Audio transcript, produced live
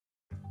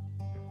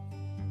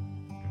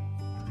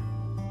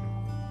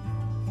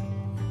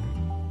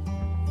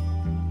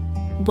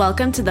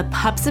Welcome to the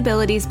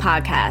Pupsibilities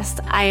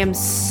podcast. I am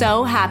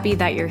so happy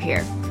that you're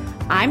here.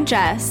 I'm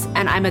Jess,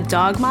 and I'm a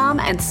dog mom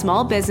and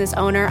small business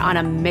owner on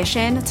a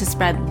mission to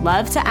spread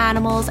love to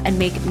animals and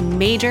make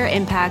major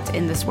impact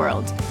in this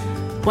world.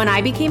 When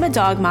I became a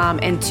dog mom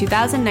in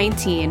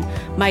 2019,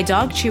 my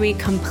dog Chewy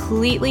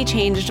completely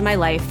changed my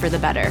life for the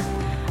better.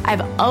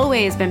 I've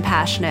always been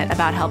passionate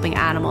about helping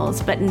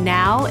animals, but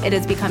now it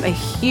has become a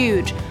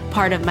huge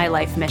part of my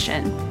life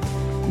mission.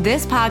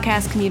 This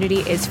podcast community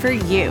is for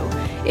you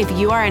if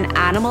you are an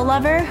animal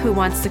lover who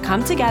wants to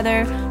come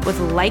together with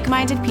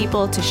like-minded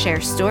people to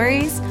share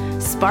stories,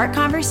 spark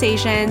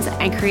conversations,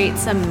 and create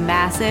some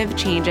massive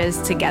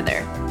changes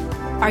together.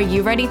 Are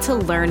you ready to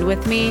learn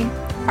with me?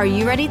 Are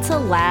you ready to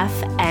laugh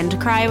and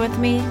cry with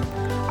me?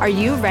 Are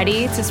you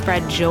ready to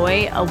spread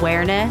joy,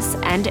 awareness,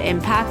 and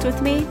impact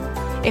with me?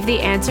 If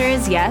the answer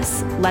is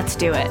yes, let's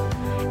do it.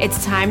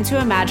 It's time to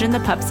imagine the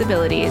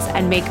Pupsibilities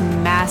and make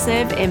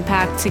massive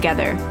impact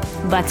together.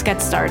 Let's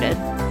get started.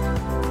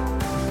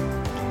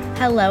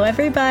 Hello,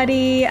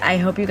 everybody. I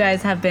hope you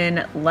guys have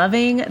been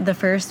loving the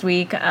first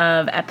week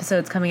of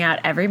episodes coming out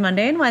every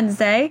Monday and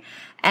Wednesday.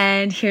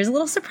 And here's a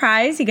little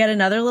surprise. You get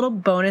another little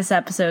bonus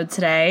episode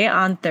today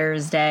on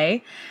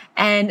Thursday.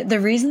 And the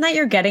reason that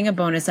you're getting a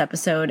bonus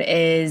episode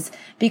is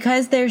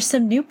because there's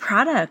some new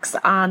products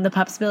on the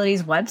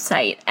Pupsibilities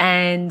website.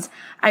 And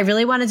I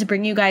really wanted to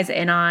bring you guys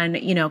in on,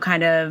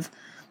 kind of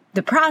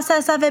the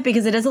process of it,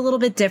 because it is a little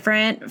bit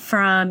different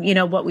from,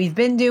 what we've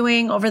been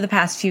doing over the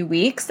past few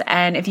weeks.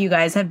 And if you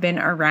guys have been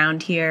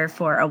around here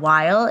for a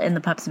while in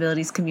the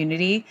Pupsibilities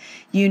community,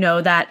 you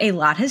know that a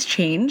lot has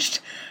changed.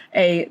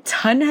 A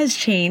ton has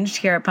changed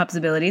here at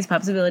Pupsibilities.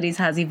 Pupsibilities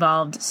has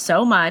evolved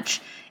so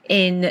much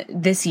in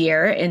this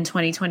year, in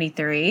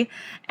 2023.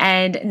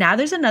 And now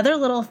there's another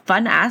little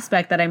fun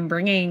aspect that I'm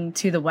bringing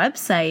to the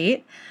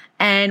website.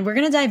 And we're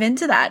going to dive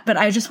into that. But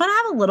I just want to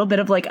have a little bit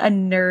of like a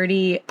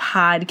nerdy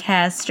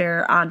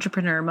podcaster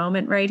entrepreneur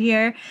moment right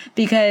here,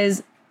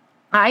 because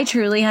I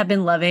truly have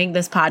been loving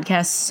this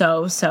podcast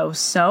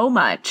so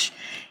much,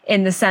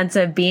 in the sense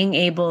of being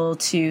able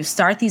to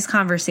start these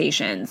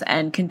conversations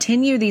and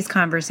continue these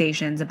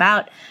conversations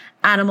about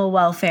animal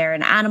welfare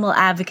and animal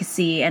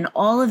advocacy and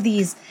all of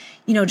these,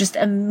 just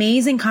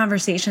amazing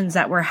conversations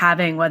that we're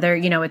having, whether,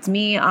 it's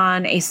me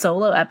on a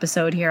solo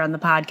episode here on the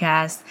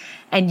podcast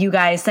and you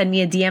guys send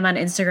me a DM on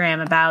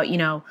Instagram about,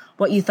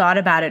 what you thought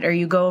about it, or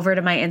you go over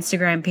to my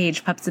Instagram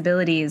page,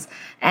 Pupsibilities,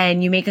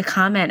 and you make a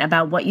comment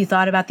about what you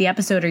thought about the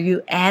episode, or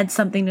you add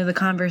something to the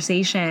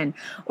conversation,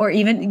 or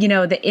even,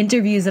 the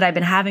interviews that I've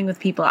been having with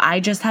people. I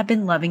just have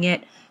been loving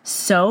it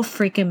so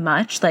freaking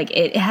much. Like,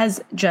 it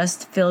has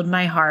just filled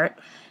my heart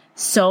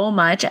so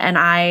much, and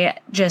I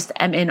just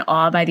am in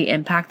awe by the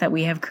impact that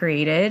we have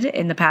created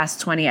in the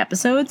past 20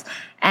 episodes,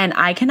 and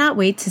I cannot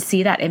wait to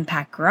see that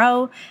impact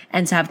grow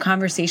and to have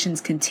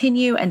conversations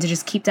continue and to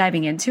just keep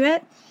diving into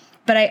it.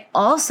 But I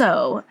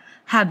also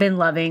have been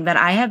loving that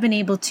I have been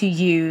able to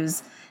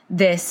use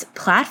this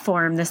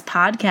platform, this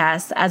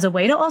podcast, as a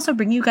way to also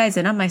bring you guys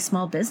in on my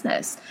small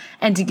business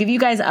and to give you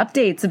guys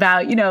updates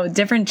about,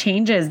 different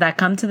changes that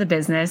come to the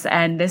business,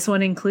 and this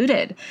one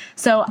included.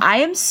 So I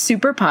am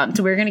super pumped.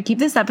 We're going to keep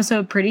this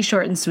episode pretty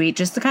short and sweet,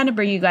 just to kind of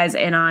bring you guys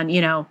in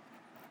on,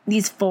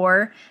 these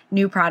 4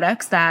 new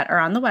products that are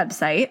on the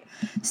website.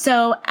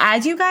 So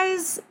as you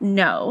guys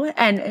know,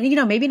 and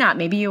maybe not,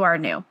 maybe you are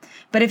new,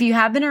 but if you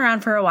have been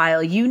around for a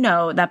while, you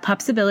know that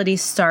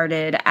Pupsibilities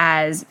started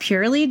as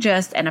purely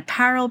just an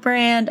apparel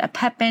brand, a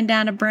pet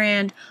bandana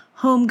brand,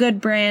 home good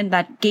brand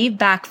that gave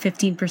back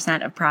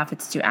 15% of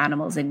profits to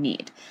animals in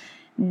need.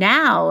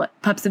 Now,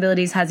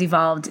 Pupsibilities has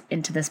evolved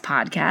into this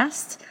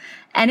podcast,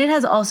 and it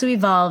has also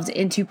evolved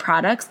into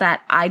products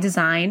that I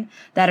design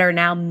that are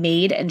now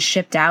made and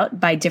shipped out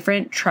by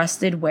different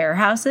trusted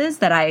warehouses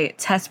that I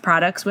test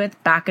products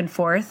with back and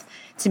forth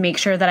to make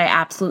sure that I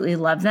absolutely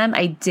love them.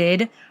 I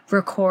did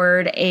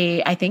record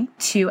I think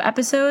 2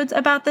 episodes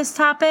about this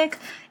topic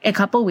a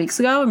couple weeks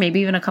ago, or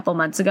maybe even a couple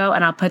months ago.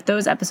 And I'll put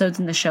those episodes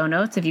in the show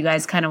notes if you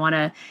guys kind of want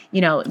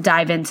to,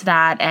 dive into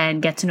that and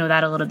get to know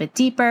that a little bit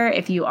deeper.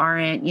 If you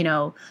aren't,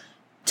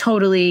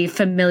 totally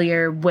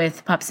familiar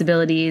with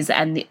Pupsibilities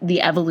and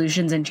the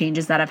evolutions and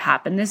changes that have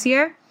happened this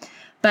year.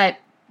 But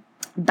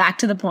back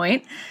to the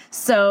point.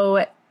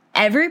 So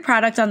every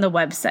product on the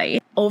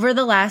website over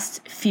the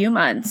last few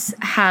months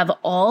have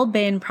all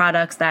been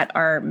products that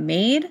are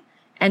made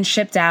and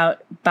shipped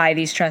out by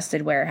these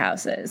trusted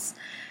warehouses.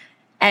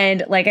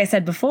 And like I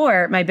said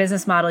before, my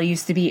business model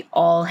used to be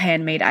all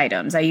handmade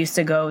items. I used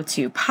to go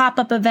to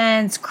pop-up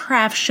events,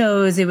 craft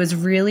shows. It was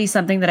really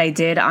something that I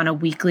did on a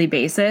weekly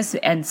basis,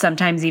 and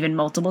sometimes even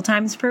multiple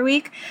times per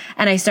week.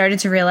 And I started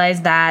to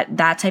realize that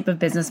that type of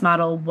business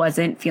model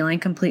wasn't feeling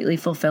completely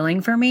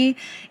fulfilling for me.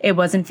 It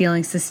wasn't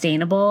feeling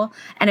sustainable.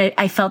 And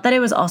I felt that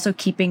it was also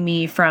keeping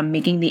me from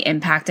making the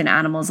impact in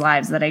animals'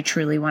 lives that I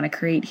truly want to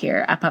create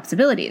here at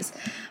Pupsibilities.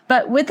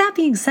 But with that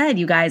being said,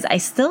 you guys, I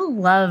still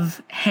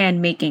love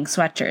hand making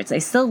sweatshirts sweatshirts. I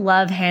still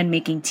love hand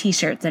making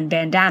t-shirts and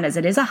bandanas.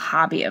 It is a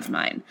hobby of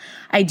mine.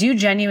 I do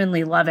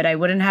genuinely love it. I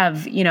wouldn't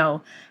have,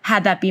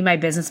 had that be my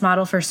business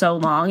model for so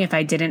long if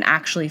I didn't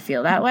actually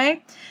feel that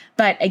way.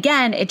 But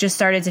again, it just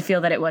started to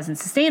feel that it wasn't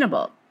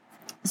sustainable.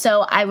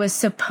 So I was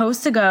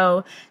supposed to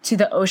go to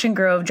the Ocean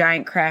Grove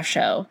Giant Craft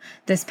Show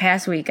this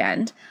past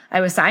weekend. I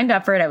was signed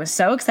up for it. I was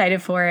so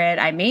excited for it.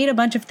 I made a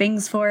bunch of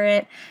things for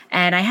it.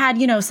 And I had,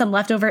 some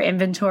leftover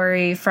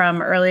inventory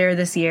from earlier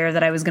this year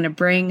that I was going to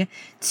bring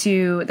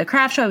to the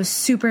craft show. I was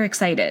super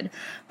excited.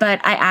 But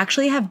I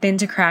actually have been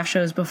to craft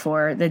shows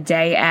before the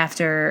day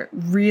after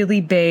really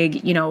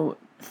big,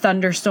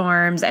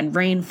 thunderstorms and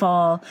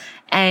rainfall.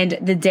 And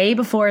the day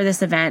before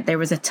this event, there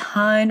was a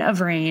ton of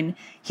rain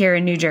here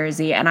in New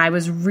Jersey. And I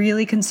was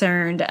really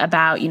concerned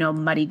about,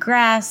 muddy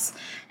grass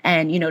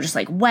and, just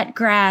like wet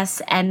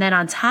grass. And then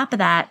on top of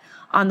that,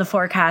 on the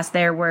forecast,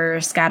 there were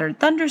scattered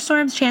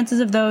thunderstorms, chances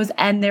of those,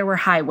 and there were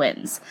high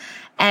winds.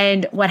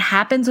 And what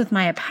happens with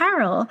my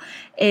apparel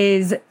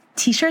is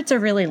t-shirts are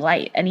really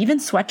light, and even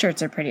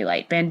sweatshirts are pretty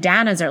light.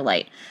 Bandanas are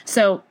light.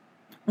 So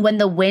when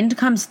the wind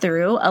comes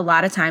through, a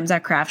lot of times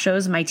at craft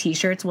shows, my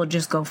t-shirts will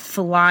just go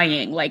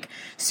flying like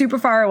super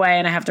far away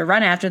and I have to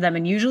run after them.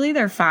 And usually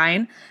they're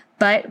fine.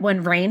 But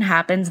when rain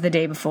happens the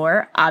day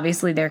before,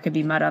 obviously there could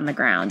be mud on the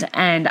ground.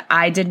 And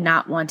I did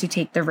not want to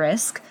take the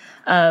risk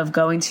of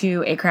going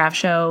to a craft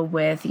show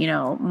with,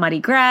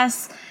 muddy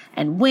grass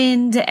and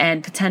wind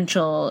and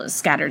potential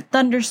scattered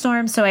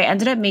thunderstorms. So I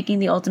ended up making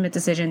the ultimate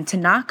decision to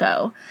not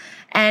go.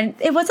 And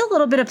it was a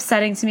little bit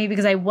upsetting to me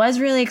because I was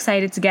really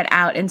excited to get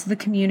out into the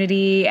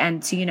community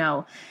and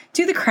to,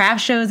 do the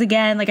craft shows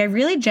again. Like I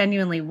really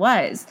genuinely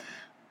was.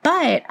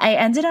 But I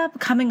ended up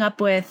coming up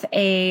with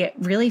a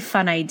really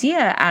fun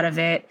idea out of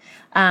it,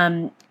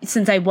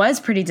 since I was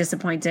pretty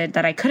disappointed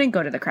that I couldn't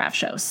go to the craft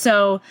show.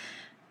 So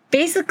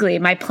basically,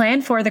 my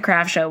plan for the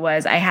craft show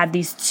was I had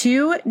these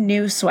 2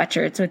 new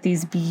sweatshirts with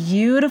these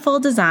beautiful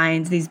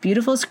designs, these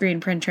beautiful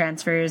screen print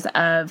transfers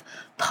of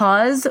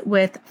paws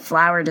with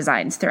flower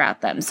designs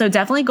throughout them. So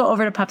definitely go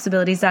over to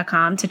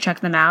Pupsibilities.com to check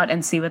them out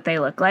and see what they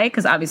look like,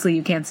 because obviously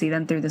you can't see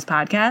them through this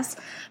podcast.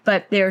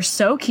 But they're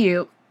so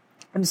cute.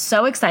 I'm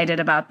so excited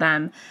about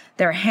them.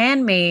 They're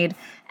handmade.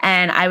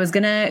 And I was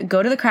going to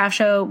go to the craft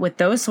show with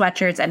those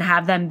sweatshirts and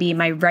have them be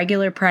my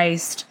regular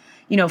priced,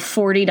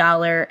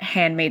 $40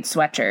 handmade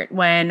sweatshirt.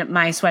 When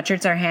my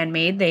sweatshirts are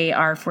handmade, they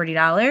are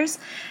 $40.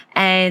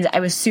 And I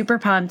was super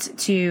pumped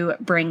to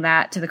bring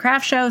that to the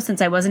craft show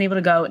since I wasn't able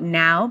to go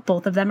now.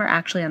 Both of them are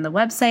actually on the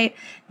website.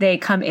 They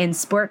come in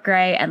sport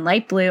gray and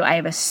light blue. I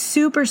have a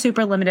super,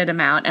 super limited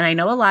amount. And I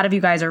know a lot of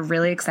you guys are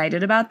really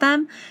excited about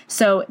them.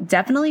 So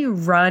definitely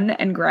run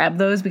and grab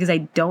those because I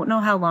don't know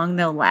how long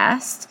they'll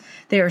last.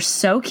 They are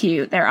so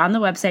cute. They're on the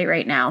website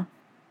right now.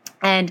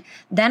 And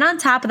then on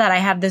top of that, I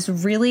have this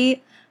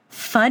really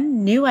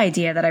fun new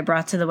idea that I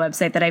brought to the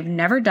website that I've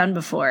never done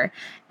before.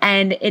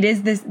 And it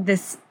is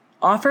this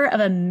offer of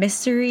a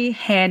mystery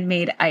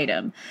handmade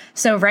item.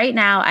 So right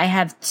now I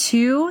have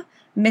 2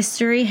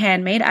 mystery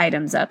handmade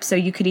items up. So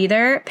you could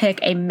either pick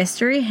a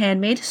mystery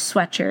handmade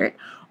sweatshirt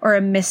or a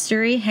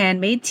mystery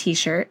handmade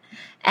t-shirt.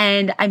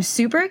 And I'm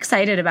super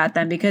excited about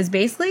them because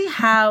basically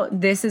how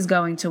this is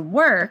going to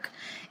work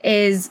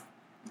is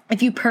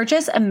if you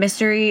purchase a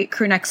mystery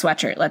crew neck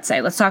sweatshirt,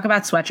 let's talk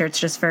about sweatshirts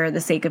just for the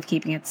sake of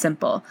keeping it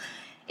simple.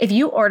 If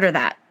you order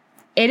that,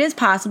 it is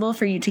possible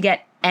for you to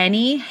get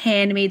any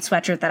handmade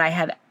sweatshirt that I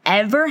have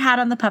ever had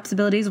on the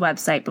Pupsibilities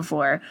website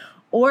before,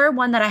 or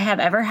one that I have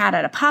ever had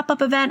at a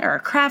pop-up event or a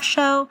craft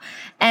show.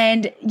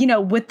 And,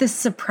 with the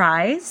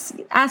surprise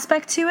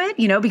aspect to it,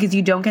 because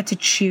you don't get to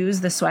choose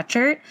the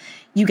sweatshirt,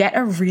 you get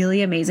a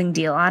really amazing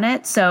deal on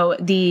it. So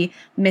the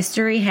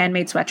mystery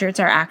handmade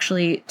sweatshirts are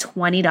actually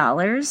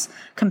 $20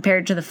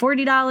 compared to the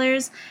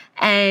 $40.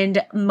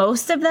 And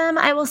most of them,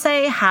 I will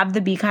say, have the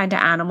Be Kind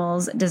to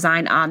Animals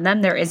design on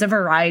them. There is a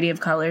variety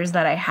of colors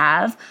that I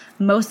have.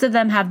 Most of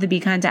them have the Be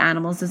Kind to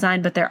Animals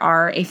design, but there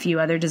are a few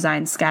other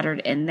designs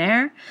scattered in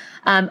there.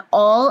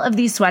 All of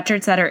these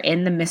sweatshirts that are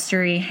in the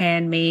mystery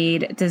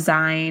handmade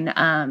design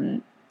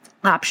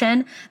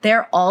option,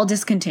 they're all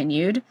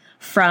discontinued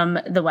from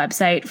the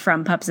website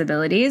from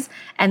Pupsibilities.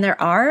 And there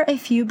are a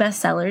few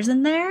bestsellers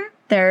in there.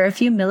 There are a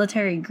few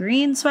military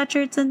green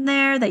sweatshirts in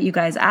there that you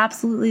guys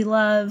absolutely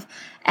love.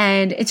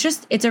 And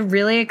it's a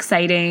really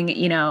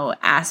exciting,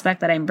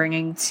 aspect that I'm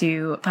bringing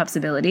to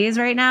Pupsibilities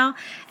right now.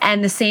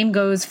 And the same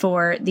goes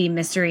for the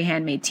mystery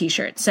handmade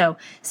t-shirt. So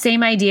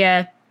same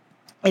idea.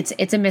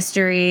 It's a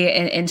mystery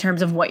in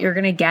terms of what you're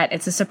going to get.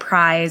 It's a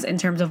surprise in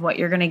terms of what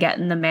you're going to get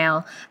in the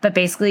mail. But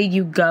basically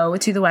you go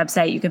to the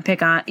website,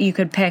 you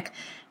could pick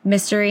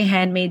mystery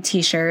handmade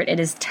t-shirt. It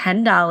is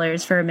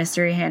 $10 for a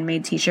mystery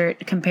handmade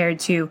t-shirt compared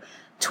to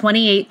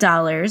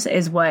 $28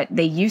 is what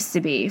they used to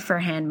be for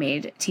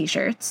handmade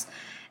t-shirts.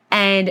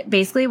 And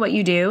basically what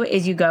you do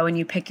is you go and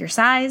you pick your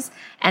size,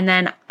 and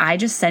then I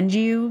just send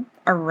you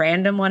a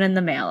random one in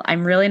the mail.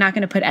 I'm really not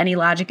going to put any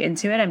logic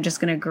into it. I'm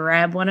just going to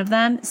grab one of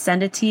them,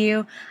 send it to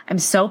you. I'm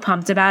so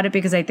pumped about it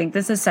because I think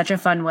this is such a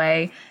fun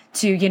way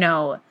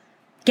to,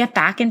 get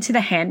back into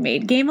the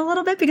handmade game a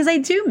little bit because I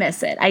do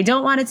miss it. I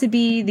don't want it to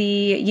be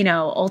the,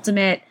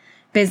 ultimate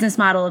business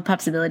model of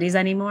Pupsibilities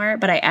anymore,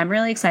 but I am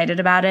really excited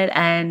about it.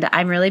 And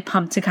I'm really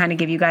pumped to kind of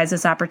give you guys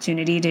this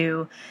opportunity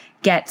to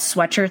get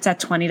sweatshirts at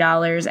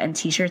 $20 and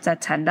t-shirts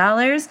at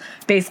 $10,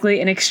 basically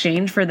in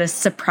exchange for this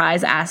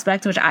surprise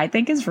aspect, which I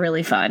think is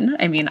really fun.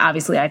 I mean,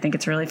 obviously I think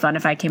it's really fun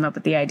if I came up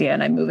with the idea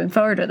and I'm moving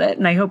forward with it.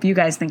 And I hope you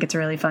guys think it's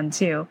really fun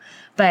too,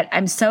 but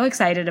I'm so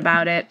excited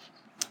about it.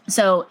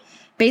 So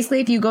basically,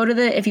 if you go to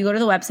the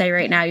website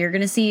right now, you're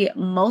going to see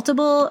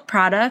multiple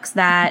products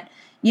that,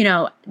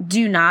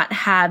 do not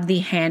have the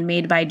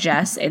Handmade by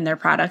Jess in their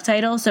product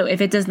title. So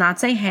if it does not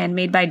say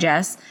Handmade by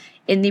Jess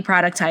in the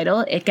product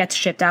title, it gets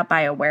shipped out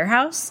by a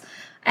warehouse.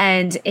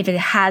 And if it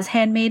has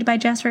Handmade by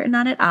Jess written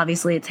on it,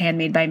 obviously it's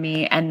handmade by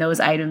me, and those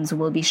items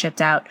will be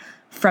shipped out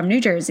from New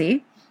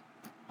Jersey.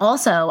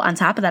 Also, on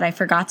top of that, I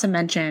forgot to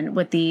mention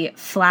with the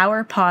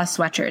Flower Paw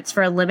sweatshirts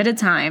for a limited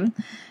time,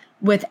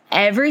 with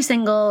every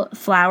single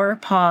Flower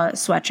Paw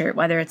sweatshirt,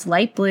 whether it's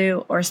light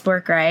blue or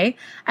sport gray,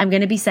 I'm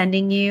going to be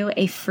sending you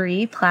a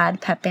free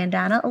plaid pep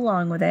bandana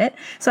along with it.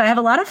 So I have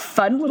a lot of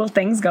fun little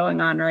things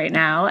going on right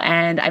now,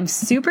 and I'm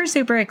super,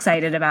 super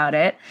excited about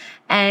it.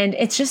 And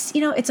it's just,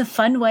 it's a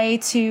fun way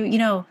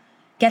to,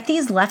 get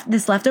this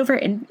leftover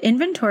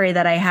inventory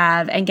that I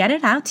have and get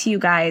it out to you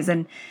guys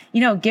and,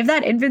 give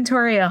that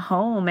inventory a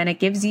home. And it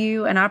gives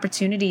you an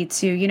opportunity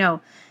to,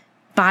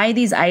 buy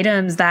these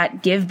items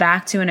that give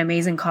back to an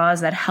amazing cause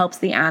that helps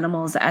the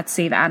animals at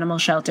Save Animal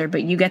Shelter,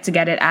 but you get to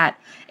get it at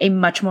a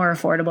much more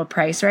affordable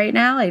price right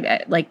now.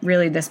 Like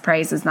really, this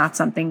price is not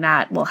something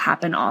that will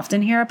happen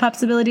often here at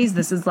Pupsibilities.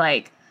 This is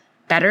like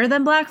better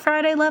than Black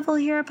Friday level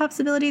here at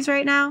Pupsibilities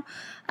right now.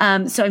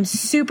 So I'm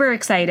super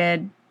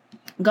excited.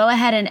 Go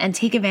ahead and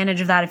take advantage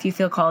of that if you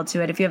feel called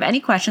to it. If you have any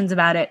questions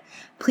about it,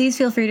 please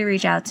feel free to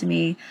reach out to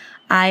me.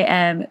 I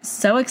am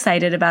so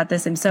excited about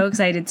this. I'm so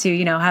excited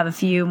to, have a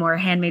few more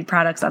handmade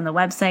products on the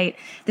website.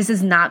 This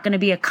is not going to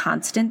be a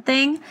constant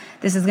thing.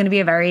 This is going to be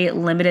a very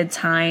limited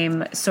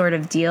time sort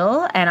of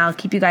deal. And I'll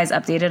keep you guys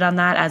updated on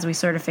that as we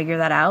sort of figure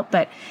that out.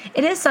 But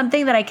it is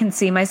something that I can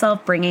see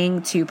myself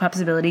bringing to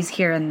Pupsibilities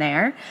here and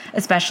there,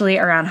 especially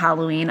around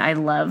Halloween. I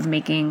love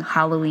making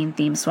Halloween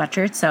themed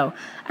sweatshirts. So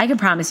I can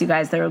promise you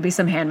guys there will be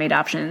some handmade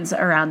options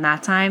around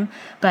that time.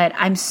 But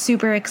I'm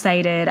super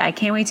excited. I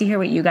can't wait to hear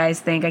what you guys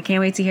think. I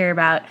can't wait to hear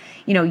about,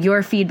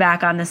 your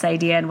feedback on this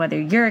idea and whether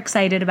you're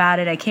excited about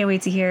it. I can't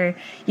wait to hear,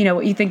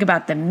 what you think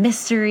about the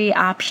mystery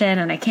option.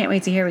 And I can't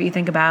wait to hear what you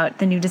think about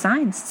the new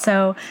designs.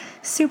 So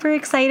super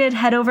excited.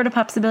 Head over to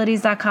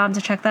pupsibilities.com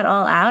to check that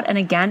all out. And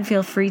again,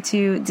 feel free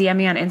to DM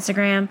me on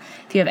Instagram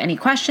if you have any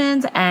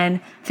questions,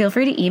 and feel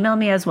free to email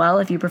me as well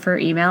if you prefer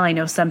email. I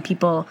know some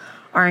people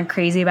aren't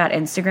crazy about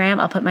Instagram.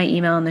 I'll put my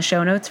email in the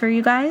show notes for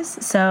you guys.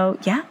 So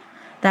yeah,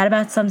 that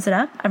about sums it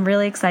up. I'm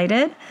really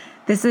excited.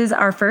 This is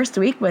our first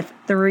week with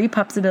 3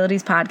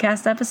 Pupsibilities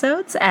podcast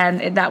episodes,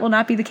 and that will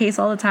not be the case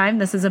all the time.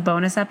 This is a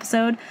bonus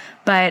episode,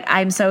 but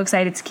I'm so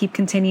excited to keep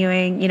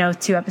continuing,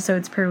 2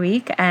 episodes per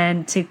week,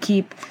 and to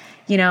keep,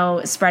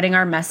 spreading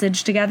our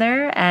message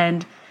together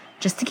and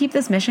just to keep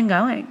this mission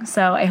going.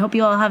 So I hope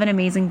you all have an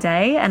amazing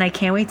day, and I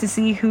can't wait to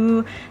see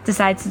who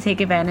decides to take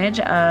advantage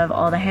of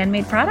all the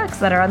handmade products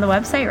that are on the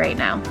website right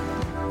now.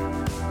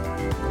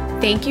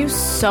 Thank you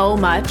so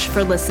much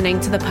for listening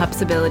to the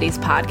Pupsibilities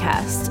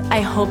podcast.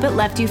 I hope it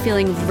left you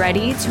feeling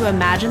ready to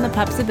imagine the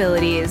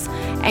Pupsibilities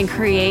and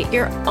create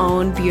your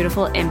own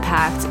beautiful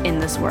impact in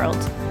this world.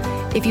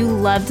 If you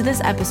loved this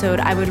episode,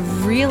 I would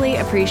really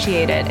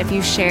appreciate it if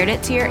you shared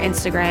it to your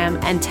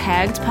Instagram and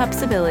tagged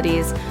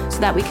Pupsibilities so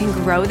that we can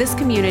grow this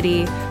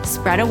community,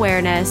 spread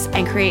awareness,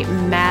 and create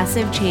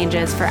massive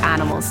changes for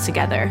animals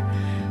together.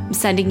 I'm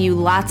sending you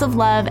lots of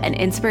love and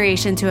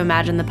inspiration to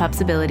imagine the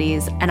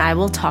Pupsibilities, and I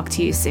will talk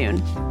to you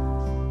soon.